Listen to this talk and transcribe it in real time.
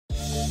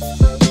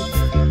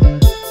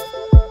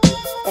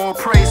All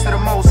praise to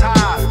the Most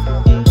High.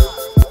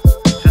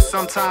 Just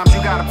sometimes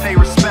you gotta pay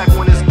respect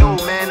when it's due,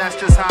 man. That's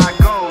just how it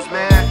goes,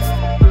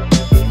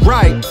 man.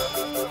 Right.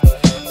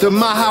 The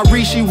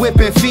Maharishi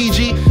whipping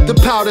Fiji. The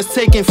powder's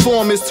taking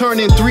form, is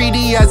turning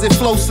 3D as it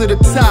floats to the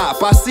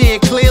top. I see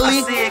it clearly.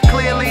 I see it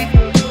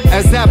clearly.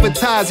 As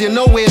advertised, you're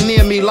nowhere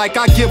near me like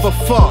I give a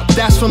fuck.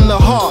 That's from the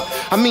heart.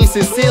 I mean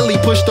sincerely,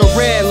 push the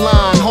red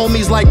line.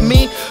 Homies like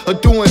me are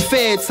doing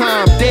fair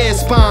time. Dead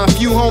spine,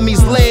 few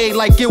homies laid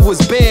like it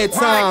was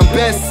bedtime.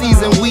 Best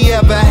season we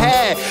ever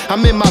had.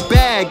 I'm in my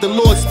bag, the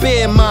Lord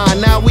spared mine.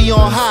 Now we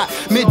on hot,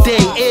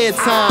 midday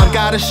airtime.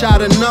 Got a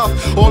shot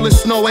enough, all the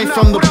snow ain't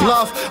from the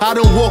bluff. I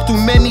done walked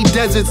through many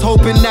deserts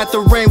hoping that the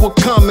rain would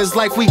come. It's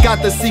like we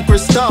got the secret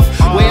stuff.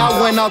 Way I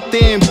went out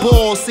there and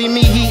ball, see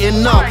me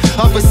heating up.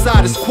 Other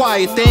side is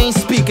quiet, they ain't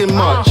speaking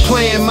much.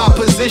 Playing my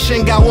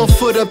position, got one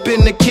foot up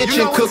in the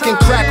kitchen, cooking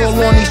crackle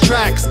on these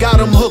tracks. Got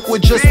them hooked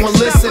with just one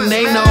listen.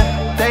 They know,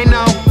 they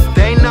know,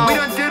 they know.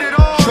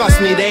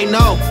 Trust me, they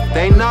know,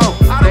 they know,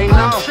 they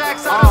know.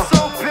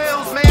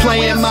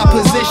 Playing my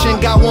position,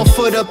 got one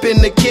foot up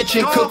in the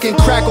kitchen, cooking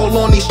crackle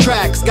on these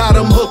tracks. Got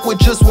them hooked with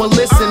just one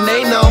listen.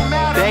 They know,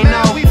 they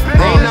know,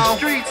 they know.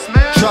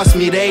 Trust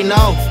me, they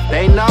know,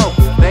 they know,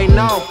 they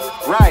know.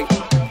 Right.